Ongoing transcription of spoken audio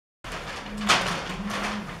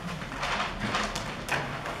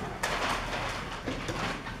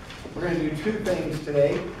We're going to do two things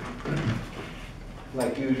today,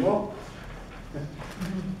 like usual.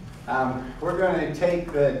 We're going to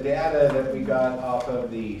take the data that we got off of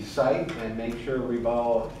the site and make sure we've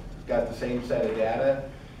all got the same set of data,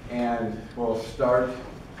 and we'll start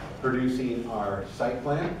producing our site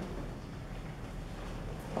plan.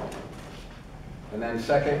 And then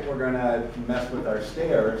second, we're going to mess with our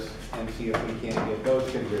stairs and see if we can't get those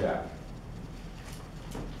figured out.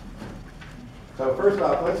 So first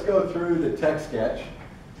off, let's go through the tech sketch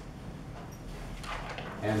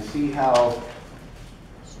and see how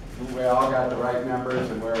we all got the right numbers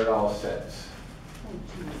and where it all sits.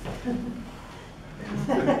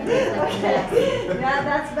 Yeah,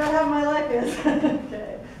 that's about how my life is.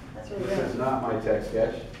 Okay, that's what we're This is doing. not my tech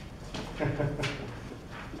sketch.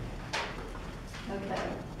 Okay,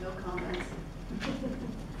 no comments.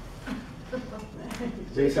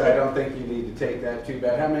 Lisa, I don't think you need to take that too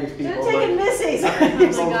bad. How many people Should've taken Missy's. how many Oh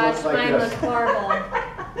people my gosh, look like mine this? looks horrible.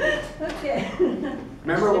 Okay.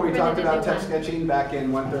 Remember when we Should've talked printed a about new tech one. sketching back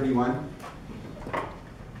in 131?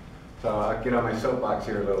 So I'll get on my soapbox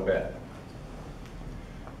here a little bit.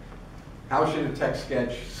 How should a tech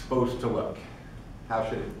sketch supposed to look? How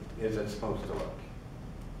is it supposed to look?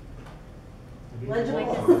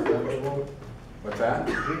 Legible. What's that?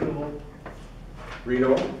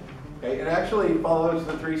 Readable. Okay, it actually follows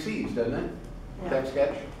the 3 C's, doesn't it? Yeah. Tech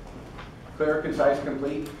sketch. Clear, concise,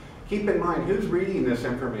 complete. Keep in mind, who's reading this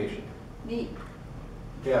information? Me.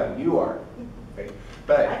 Yeah, you are. Okay. I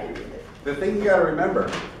But can read it. the thing you gotta remember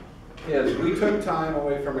is we took time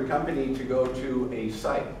away from a company to go to a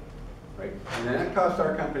site, right? And then that cost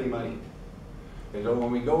our company money. And so when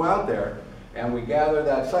we go out there and we gather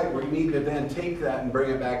that site, we need to then take that and bring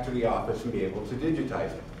it back to the office and be able to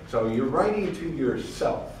digitize it. So you're writing to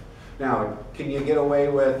yourself. Now, can you get away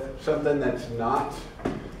with something that's not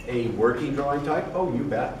a working drawing type? Oh, you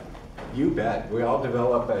bet. You bet. We all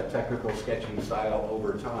develop a technical sketching style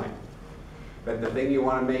over time. But the thing you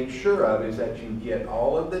want to make sure of is that you get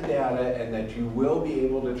all of the data and that you will be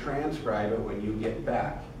able to transcribe it when you get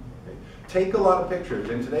back. Okay? Take a lot of pictures.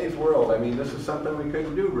 In today's world, I mean, this is something we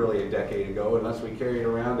couldn't do really a decade ago unless we carried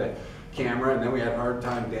around a camera and then we had a hard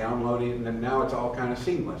time downloading it, and then now it's all kind of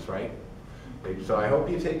seamless, right? Okay, so I hope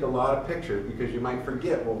you take a lot of pictures because you might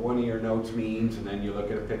forget what one of your notes means and then you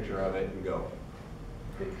look at a picture of it and go.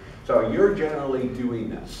 Okay? So you're generally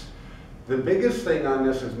doing this. The biggest thing on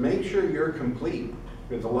this is make sure you're complete,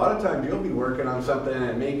 because a lot of times you'll be working on something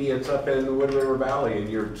and maybe it's up in the Wood River Valley and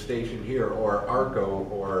you're stationed here, or Arco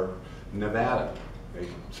or Nevada. Okay?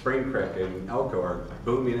 Spring Creek and Elko are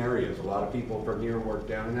booming areas. A lot of people from here work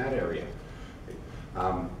down in that area.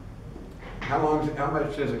 Okay? How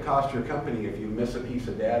much does it cost your company if you miss a piece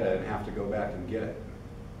of data and have to go back and get it?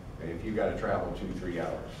 Okay? If you got to travel 2-3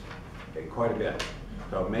 hours, okay, quite a bit.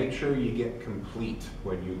 So make sure you get complete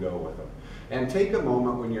when you go with them. And take a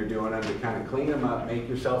moment when you're doing them to kind of clean them up, make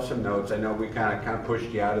yourself some notes. I know we kind of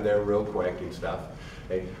pushed you out of there real quick and stuff.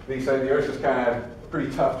 Okay. Lisa, yours is kind of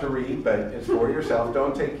pretty tough to read, but it's for yourself.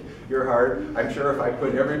 Don't take your heart. I'm sure if I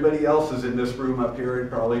put everybody else's in this room up here,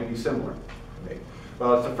 it'd probably be similar. Okay.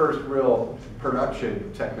 Well, it's the first real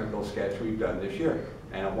production technical sketch we've done this year,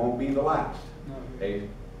 and it won't be the last. Okay.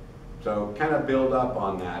 So kind of build up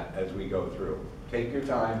on that as we go through. Take your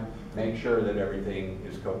time, make sure that everything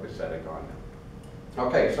is copacetic on them.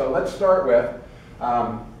 Okay, so let's start with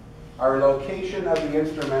our location of the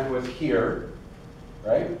instrument was here,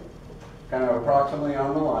 right? Kind of approximately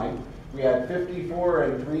on the line. We had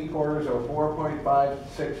 54 3/4 or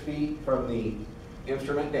 4.56 feet from the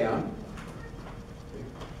instrument down.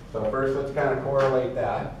 So first let's kind of correlate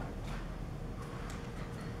that.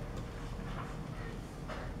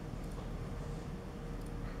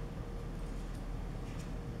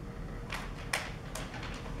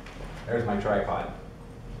 There's my tripod.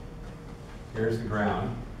 Here's the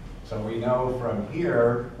ground. So we know from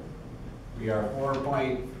here, we are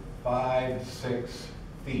 4.56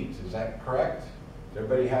 feet. Is that correct? Does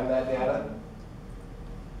everybody have that data?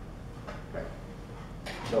 Okay.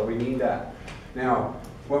 So we need that. Now,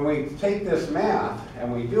 when we take this math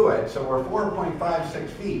and we do it, so we're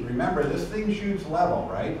 4.56 feet. Remember, this thing shoots level,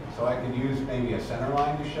 right? So I could use maybe a center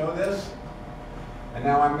line to show this. And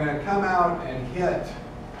now I'm going to come out and hit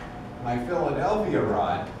my Philadelphia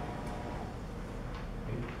rod.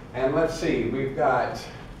 And let's see, we've got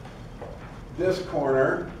this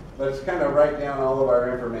corner. Let's kind of write down all of our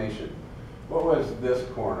information. What was this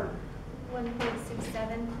corner?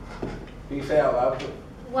 1.67. Can you say out loud?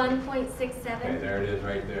 1.67. Okay, there it is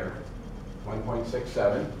right there.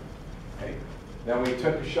 1.67. Okay. Then we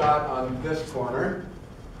took a shot on this corner.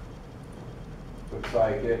 Looks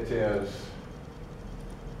like it is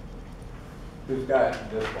Who's got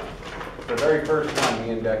this one? The very first one,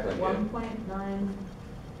 me and Declan did. 1.965?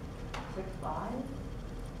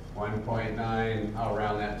 1.9, I'll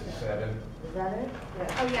round that to 7. Is that it?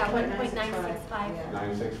 Oh, yeah, 1.965. Yeah.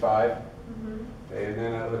 965. Mhm. Okay, and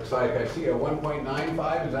then it looks like I see a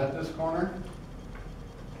 1.95, is that this corner?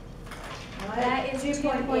 That is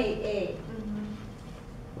 2.88. Mhm.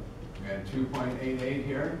 And 2.88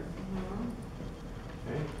 here. Mhm.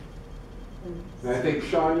 Okay. And I think,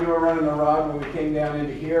 Sean, you were running the rod when we came down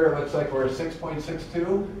into here, it looks like we're at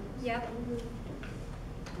 6.62. Yep.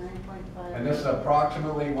 9.5. And this is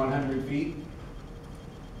approximately 100 feet.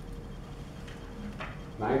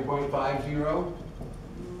 9.50.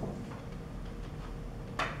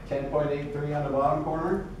 10.83 on the bottom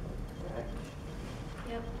corner.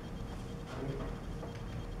 Yep.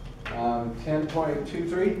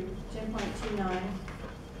 10.23. 10.29.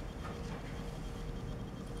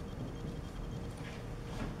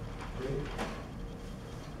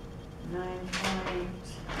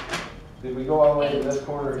 Did we go all the way to this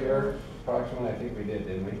corner here? Approximately, I think we did,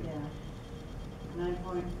 didn't we? Yeah. 9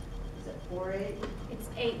 point, is it 48? It's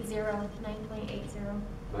 9.80.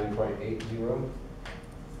 9.80.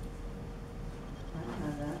 I don't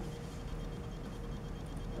have that.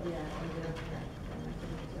 Oh, yeah, I do.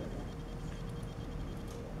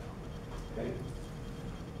 Okay.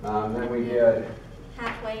 Then we did,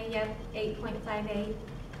 Halfway, yep, 8.58.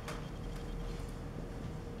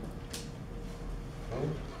 okay,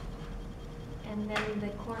 And then the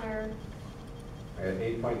corner, I got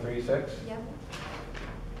 8.36. yep,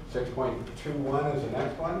 6.21 is the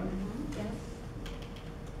next one. yes,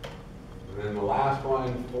 And then the last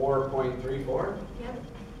one, 4.34. yep.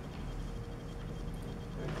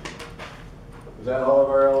 Is that all of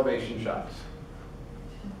our elevation shots?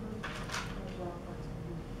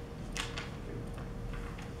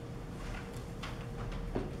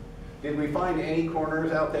 Did we find any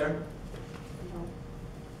corners out there?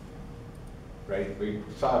 Right, we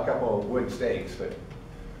saw a couple of wood stakes that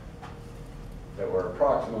were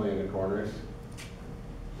approximately in the corners.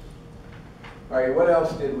 All right, what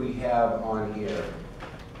else did we have on here?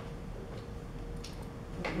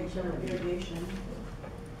 Irrigation.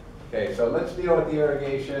 Okay, so let's deal with the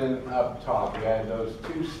irrigation up top. We had those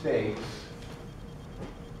 2 stakes.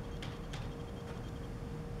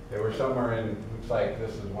 They were somewhere in, looks like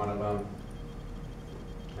this is one of them.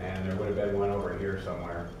 And there would have been one over here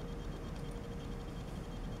somewhere.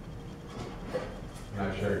 I'm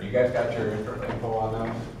not sure. Do you guys got your info on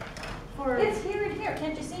those? For, It's here and here,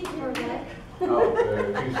 can't you see? for what? Oh,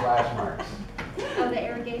 the 2 slash marks. Oh, the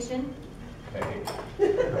irrigation? Okay.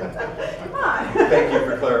 Come on. Thank you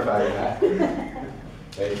for clarifying that.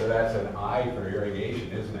 Okay, so that's an I for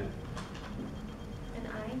irrigation, isn't it? An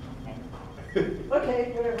I, okay.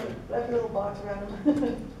 Okay, whatever, that little box around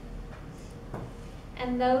them.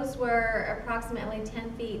 And those were approximately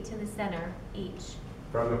 10 feet to the center each.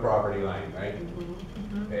 From the property line, right?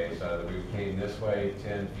 Mhm. Okay, so we came this way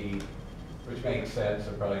 10 feet, which makes sense,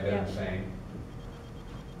 it probably did Yep. the same.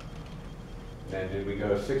 Then did we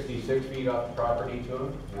go 66 feet off the property to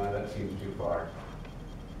them? No, that seems too far.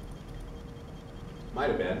 Might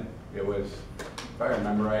have been. It was, if I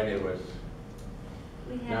remember right, it was,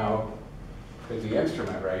 We had, no, it's the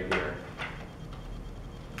instrument right here.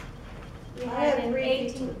 we I had had an 3 feet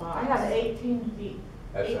to 18. the box. I have 18 feet.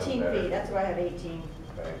 That sounds 18 better. feet, that's where I have 18.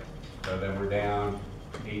 Okay, so then we're down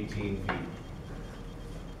 18 feet.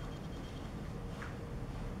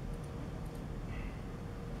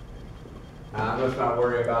 Let's not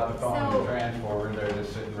worry about the phone and So- transformer, they're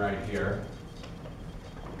just sitting right here.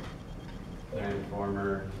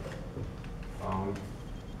 Transformer, phone.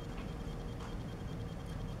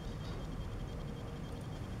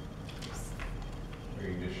 We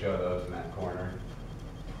can just show those in that corner.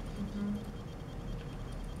 Mhm.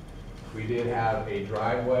 We did have a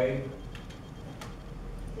driveway,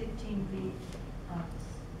 15 feet from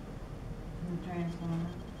the transformer.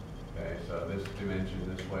 okay, so this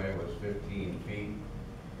dimension this way was 15 feet.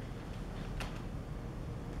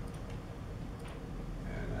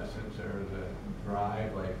 And in essence, there was a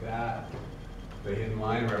drive like that. The hidden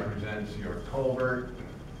line represents your culvert.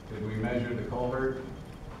 Did we measure the culvert?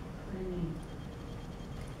 What do you mean?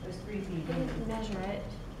 There's 3 feet We in, didn't measure it.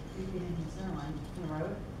 3 feet in the center line, in the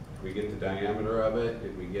road? Did we get the diameter of it?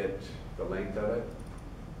 Did we get the length of it?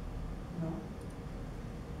 No.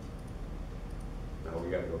 No, we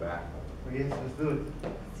gotta go back. Oh, yes, let's do it.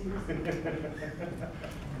 Seriously?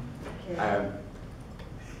 Okay.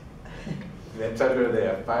 That's under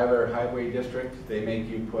the Filer Highway District. They make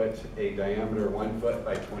you put a diameter 1 foot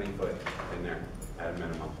by 20 foot in there at a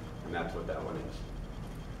minimum, and that's what that one is.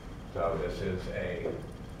 So this is a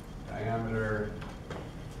diameter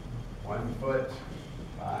 1 foot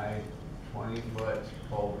by 20 foot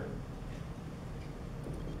culvert.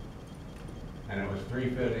 And it was 3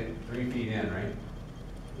 feet in, right?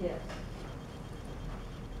 Yes.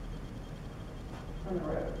 On the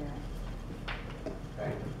road, yeah.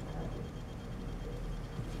 Okay.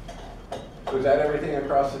 So is that everything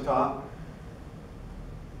across the top?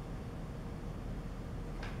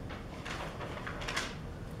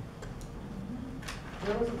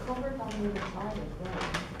 There was a culvert on the other side as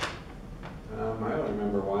well. I don't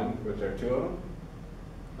remember one. Was there 2 of them?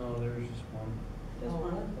 No, there was just one. Just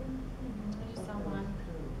one. I just saw one.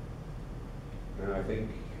 No, I think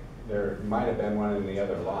there might have been one in the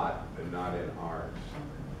other lot, but not in ours.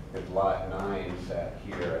 If lot 9 sat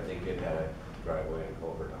here, I think it had a driveway and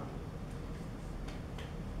culvert on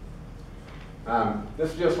it.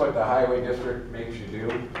 This is just what the highway district makes you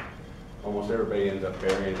do. Almost everybody ends up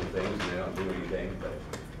burying the things and they don't do anything, but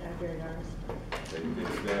Yeah, very nice.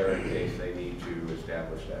 it's there in case they need to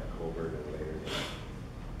establish that culvert at a later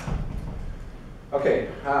date. Okay,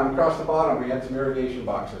 across the bottom, we had some irrigation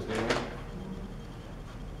boxes, didn't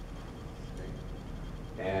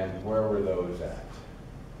we? And where were those at?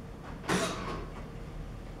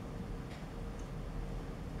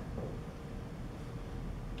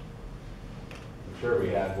 I'm sure we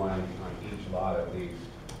had one on each lot at least.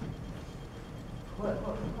 What?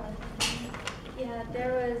 Yeah,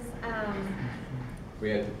 there was, We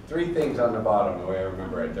had 3 things on the bottom, the way I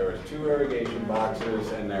remember it. There was 2 irrigation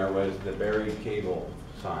boxes and there was the buried cable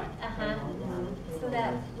sign. so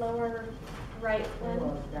that lower right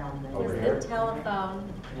one Down there. Over was here? the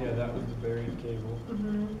telephone. Yeah, that was the buried cable.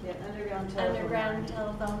 Yeah, underground telephone. Underground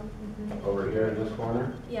telephone. Over here in this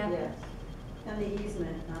corner? Yeah. Yes. And the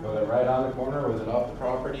easement. Was it right on the corner? Was it off the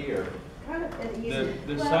property or? Kind of an The, easement.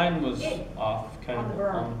 the Well, sign was it- off, kind On of the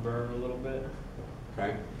berm. on the berm a little bit.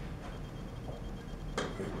 Okay.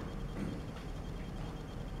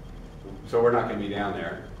 So we're not gonna be down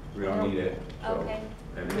there. We don't need it. so- Okay.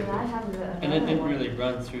 And I mean, I have And it didn't really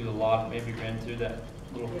run through the lot, maybe ran through that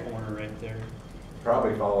little Yeah. corner right there.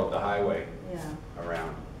 probably followed the highway Yeah.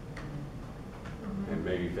 around and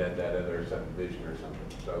maybe fed that other subdivision or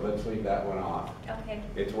something. So let's leave that one off. Okay.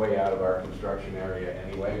 It's way out of our construction area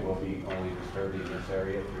anyway. We'll be only disturbing this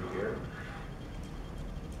area through here.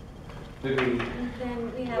 Did we, And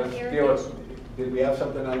then we have let's deal irrigation. with, did we have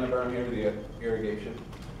something on the berm here, the irrigation?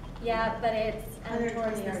 Yeah, but it's towards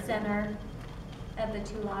 120 the yards. center of the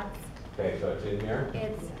 2 lots. Okay, so it's in here,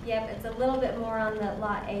 It's, yep, it's a little bit more on the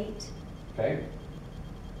lot 8 okay?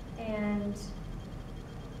 and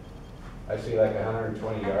I see like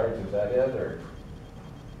 120 yards, is that it, or?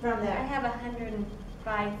 From I there. have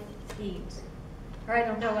 105 feet. Or I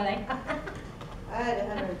don't know what I have. I had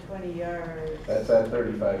 120 yards. That's at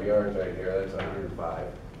 35 yards right here, that's 105.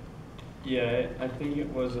 Yeah, I think it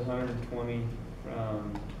was 120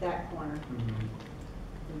 from, That corner.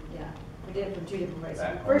 Yeah. We did it from 2 different ways.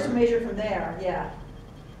 That First corner? measure from there, yeah.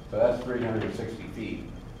 So that's 360 feet.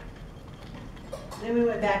 Then we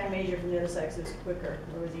went back and measured from the other side, so it was quicker,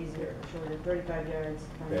 it was easier, shorter, 35 yards,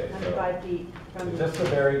 Okay, so- 105 feet from Is the. this the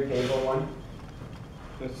buried cable one?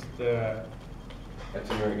 that's the That's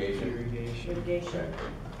an irrigation? irrigation. Irrigation. Okay.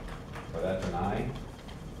 So that's an I.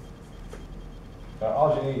 So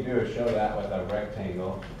all you need to do is show that with a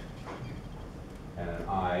rectangle and an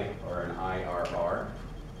I or an IRR.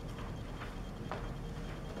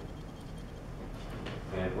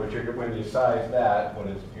 And what you're, when you size that, what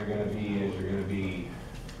it's, you're gonna be is you're gonna be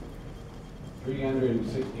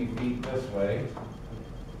 360 feet this way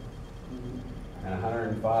and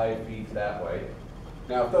 105 feet that way.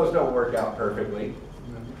 Now, if those don't work out perfectly,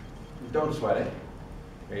 don't sweat it.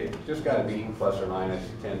 Okay, it's just gotta be plus or minus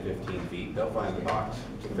 10, 15 feet. They'll find the box.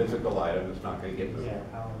 It's a physical item, it's not gonna get moved. Yeah,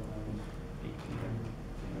 power line,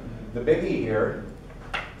 18. The biggie here,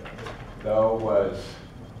 though, was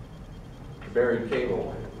the buried cable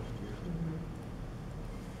one.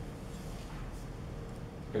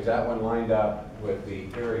 Because that one lined up with the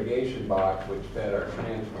irrigation box which fed our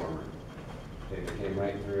transformer. It came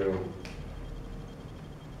right through.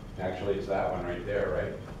 Actually, it's that one right there,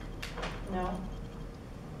 right? No.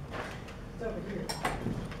 It's over here.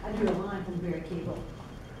 I drew a line from the buried cable.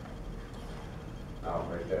 Oh,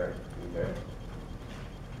 right there, okay.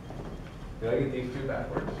 Did I get these two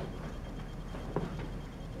backwards?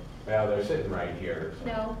 Well, they're sitting right here. so-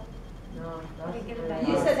 No, No, I think that's. it was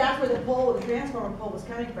You said that's where the pole, the transformer pole was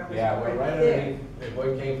coming from. was Yeah, well, right there. underneath, it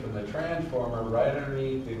what came from the transformer, right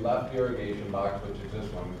underneath the left irrigation box, which is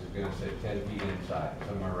this one, which is gonna sit 10 feet inside,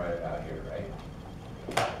 somewhere right about here,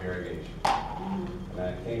 right? Irrigation. Mhm. And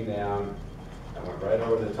then it came down and went right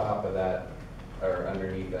over the top of that or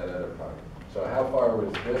underneath that other part. So how far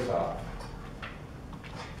was this off?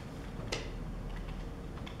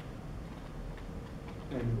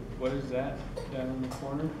 And what is that down in the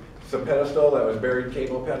corner? It's a pedestal that was buried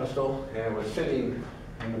cable pedestal, and it was sitting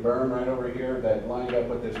in the berm right over here that lined up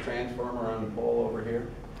with this transformer on the pole over here.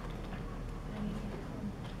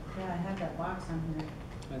 Yeah, I have that box on here.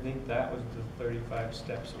 I think that was the 35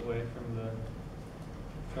 steps away from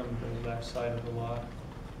the left side of the lot.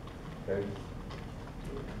 Okay.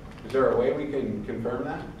 Is there a way we can confirm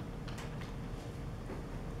that?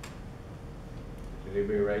 Did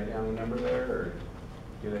anybody write down the number there, or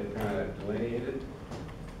get it kind of delineated?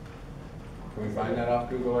 Can we find that off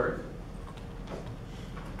Google Earth?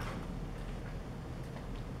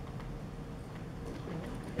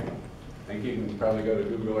 I think you can probably go to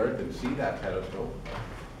Google Earth and see that pedestal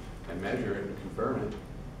and measure it and confirm it.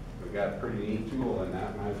 We've got a pretty neat tool in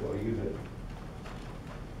that, might as well use it.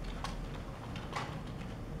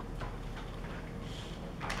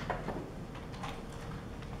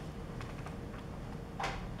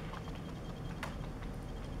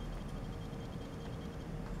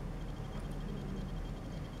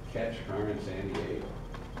 Catch Carmen San Diego.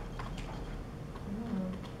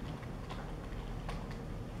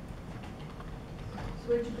 So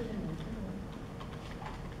where'd you put it in there?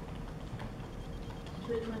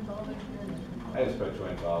 Which one's all the way in there? I just put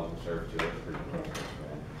Twin Falls and Surf to it, pretty close,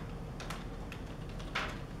 right?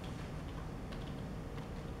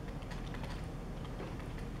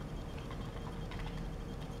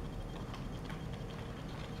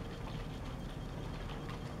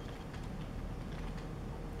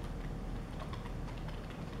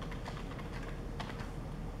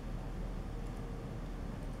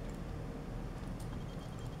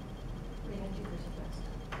 Wait, how'd you first adjust?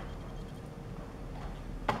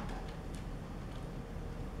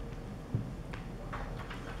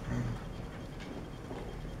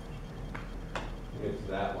 It's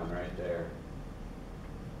that one right there.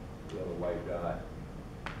 The little white dot.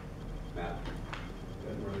 Now,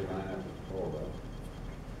 doesn't really line up with the pole though.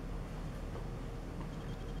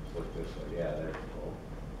 Look this way, yeah, there's the pole.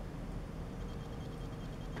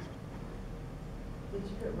 Did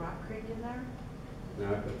you put Rock Creek in there?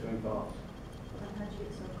 Now I put Twin Falls. How'd you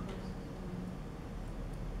get so close?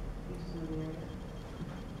 You just know the area.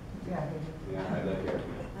 Yeah, I live here.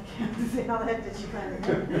 I can't see how the heck did you find it?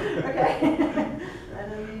 Okay. I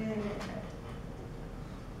know you didn't.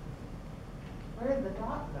 Where did the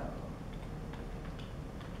dot go?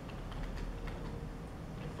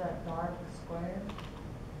 Is that dark square?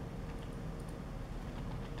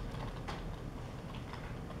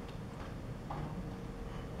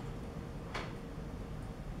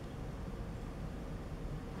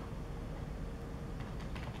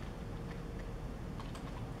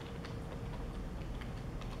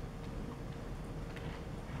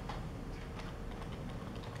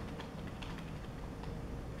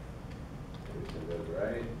 Everything goes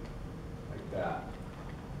right, like that.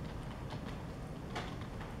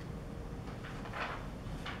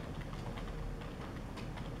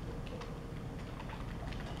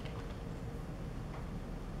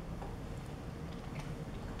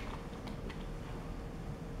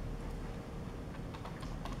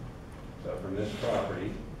 So from this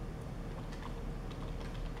property,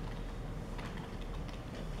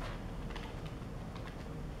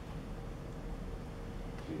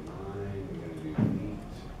 to mine, we're gonna do feet.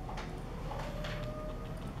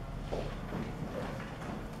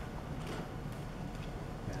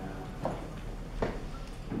 Yeah.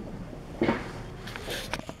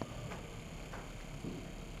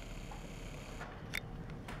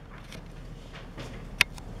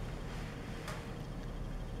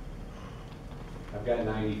 I've got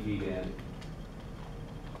 90 feet in.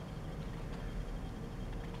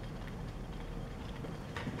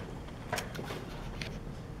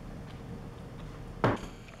 On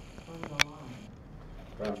the line.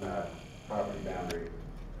 From the property boundary.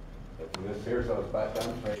 But from this, here's those butt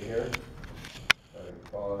dumps right here. So I can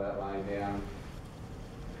follow that line down,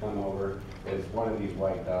 come over. It's one of these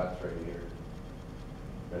white dots right here.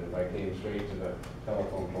 But if I came straight to the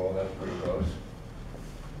telephone pole, that's pretty close.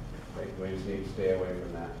 Right, we just need to stay away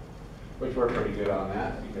from that. Which we're pretty good on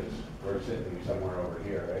that because we're sitting somewhere over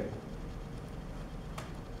here, right?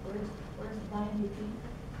 Where's 90 feet?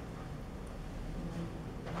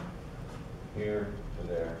 Here to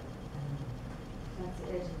there. That's the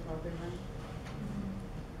edge of the property line.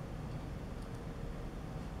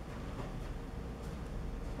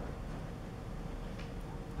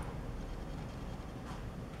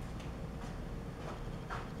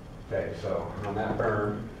 Okay, so on that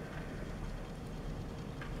berm,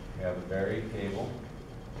 we have a buried cable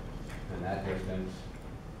and that distance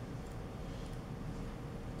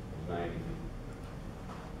is 90 feet.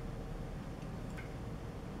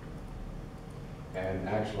 And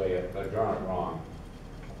actually, I've drawn it wrong.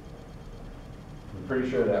 I'm pretty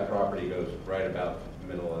sure that property goes right about the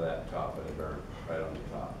middle of that top of the berm, right on the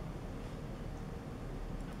top.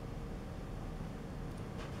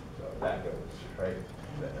 So that goes right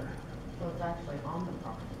there. So it's actually on the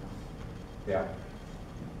property line. Yeah.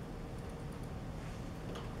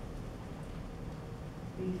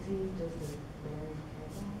 BC just is very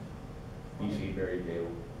cable. EC buried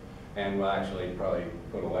cable. And we'll actually probably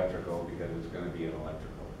put electrical because it's going to be an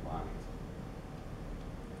electrical line.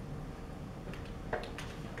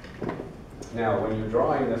 Now, when you're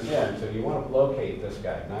drawing this in, so you want to locate this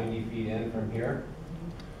guy 90 feet in from here.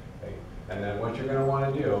 Okay. And then what you're going to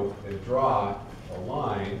want to do is draw a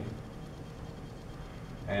line,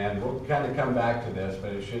 and we'll kind of come back to this,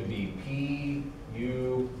 but it should be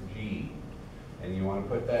PUG. And you want to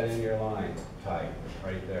put that in your line type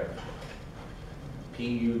right there.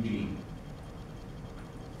 PUG.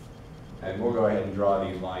 And we'll go ahead and draw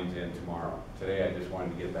these lines in tomorrow. Today I just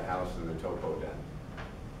wanted to get the house and the topo done.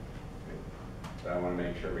 Okay. But I want to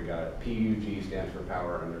make sure we got it. PUG stands for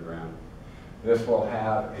power underground. This will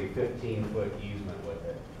have a 15-foot easement with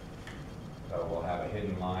it. So we'll have a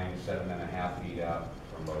hidden line 7.5 feet out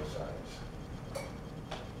from both sides.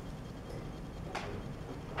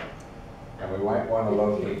 And we might want to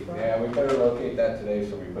locate, yeah, we better locate that today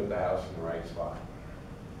so we put the house in the right spot.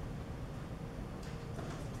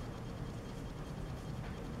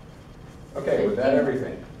 Okay, was that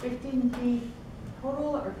everything? 15 feet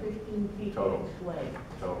total or 15 feet Total. each way?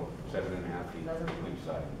 Total, 7.5 feet Seven. on each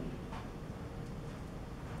side.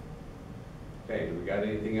 Okay, do we got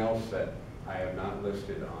anything else that I have not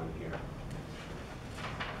listed on here?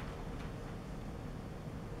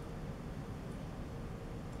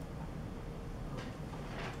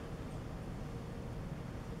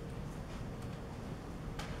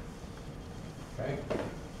 Okay.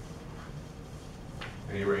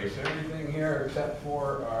 And erase everything here except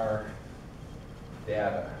for our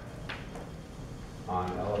data on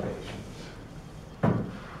elevations. This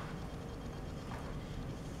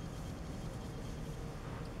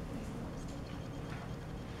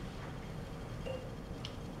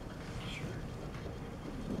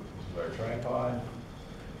is our tripod,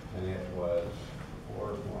 and it was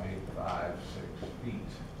 4.56 feet.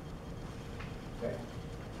 Okay.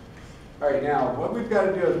 All right, now what we've got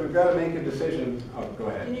to do is we've got to make a decision. Oh, go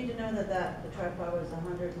You ahead. need to know that the tripod was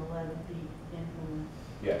 111 feet in from,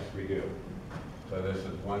 Yes, we do. So this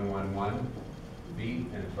is 111 feet,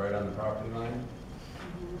 and it's right on the property line,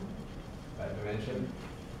 that dimension.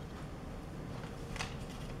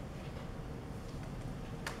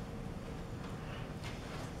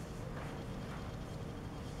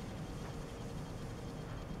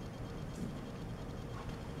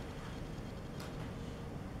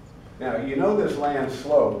 Now, you know this land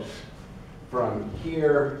slopes from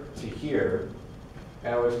here to here,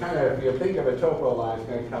 and it was kind of, if you think of a topo line, it's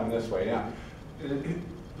going to come this way. Now,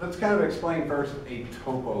 let's kind of explain first a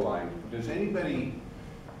topo line. Can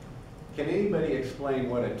anybody explain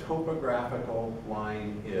what a topographical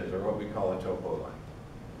line is, or what we call a topo line?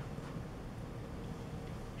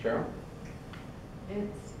 Cheryl?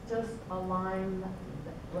 It's just a line,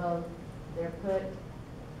 well, they're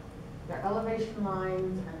elevation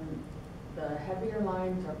lines, and the heavier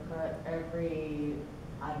lines are put every,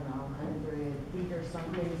 I don't know, 100 feet or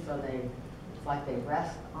something, so it's like they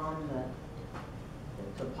rest on the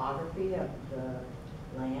topography of the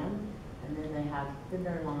land, and then they have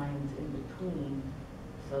thinner lines in between,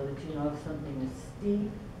 so that you know if something is steep,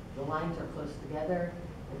 the lines are close together.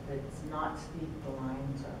 If it's not steep, the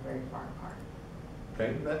lines are very far apart.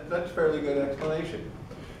 Okay, that's a fairly good explanation.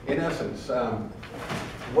 In essence,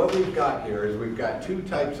 what we've got here is we've got two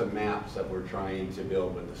types of maps that we're trying to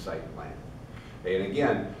build with the site plan. And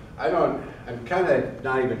again, I'm kind of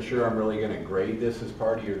not even sure I'm really going to grade this as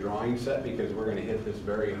part of your drawing set, because we're going to hit this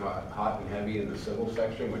very hot and heavy in the civil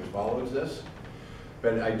section, which follows this.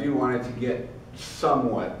 But I do want it to get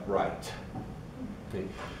somewhat right. Okay.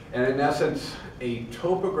 And in essence, a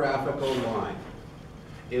topographical line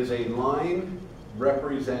is a line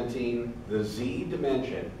representing the Z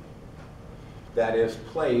dimension that is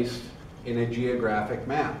placed in a geographic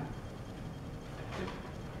map.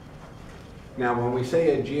 Now, when we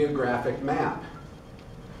say a geographic map,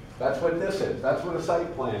 that's what this is. That's what a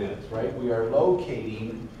site plan is, right? We are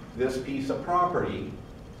locating this piece of property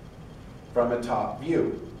from a top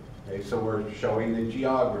view. Okay, so we're showing the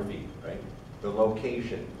geography, right? The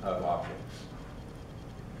location of objects.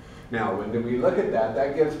 Now, when we look at that,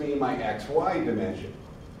 that gives me my XY dimension.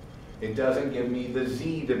 It doesn't give me the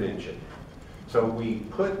Z dimension. So we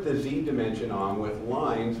put the Z dimension on with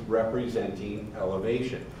lines representing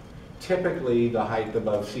elevation, typically the height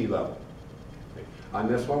above sea level. On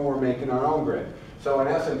this one, we're making our own grid. So in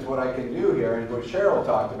essence, what I can do here, and what Cheryl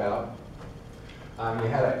talked about, you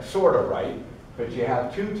had it sort of right, but you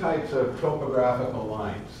have two types of topographical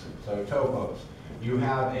lines, so topos. You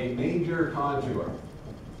have a major contour.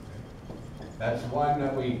 That's one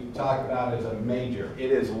that we talk about as a major.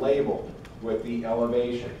 It is labeled with the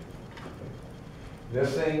elevation.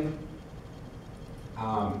 This thing,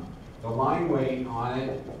 the line weight on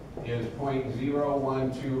it is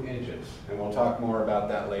 0.012 inches, and we'll talk more about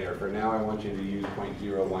that later. For now, I want you to use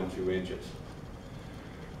 0.012 inches.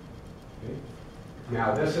 Okay.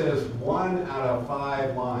 Now, this is 1 out of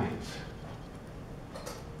 5 lines.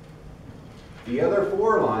 The other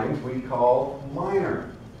 4 lines we call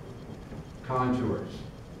minor contours.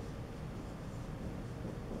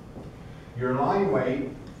 Your line weight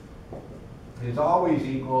is always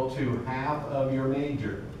equal to half of your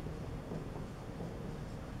major.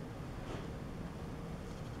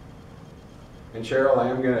 And Cheryl, I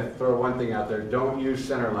am going to throw one thing out there. Don't use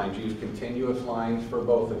center lines. Use continuous lines for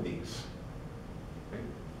both of these. Okay.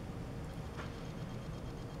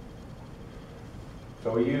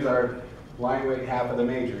 So we use our line weight half of the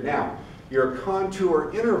major. Now, your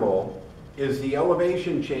contour interval is the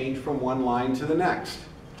elevation change from one line to the next.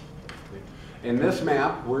 In this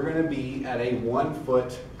map, we're going to be at a 1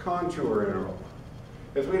 foot contour interval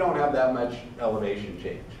because we don't have that much elevation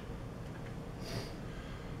change.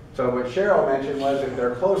 So what Cheryl mentioned was if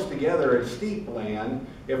they're close together, it's steep land.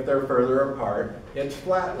 If they're further apart, it's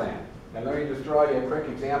flat land. And let me just draw you a quick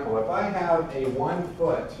example. If I have a 1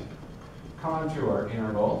 foot contour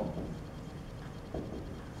interval,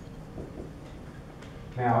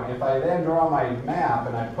 now if I then draw my map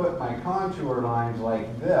and I put my contour lines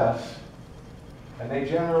like this, and they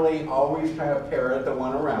generally always kind of parrot the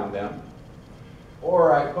one around them,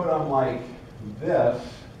 or I put them like this,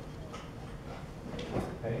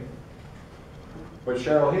 okay? What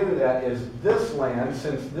Cheryl hinted at is this land,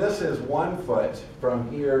 since this is 1 foot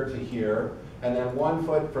from here to here, and then 1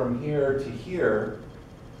 foot from here to here,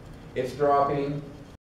 it's dropping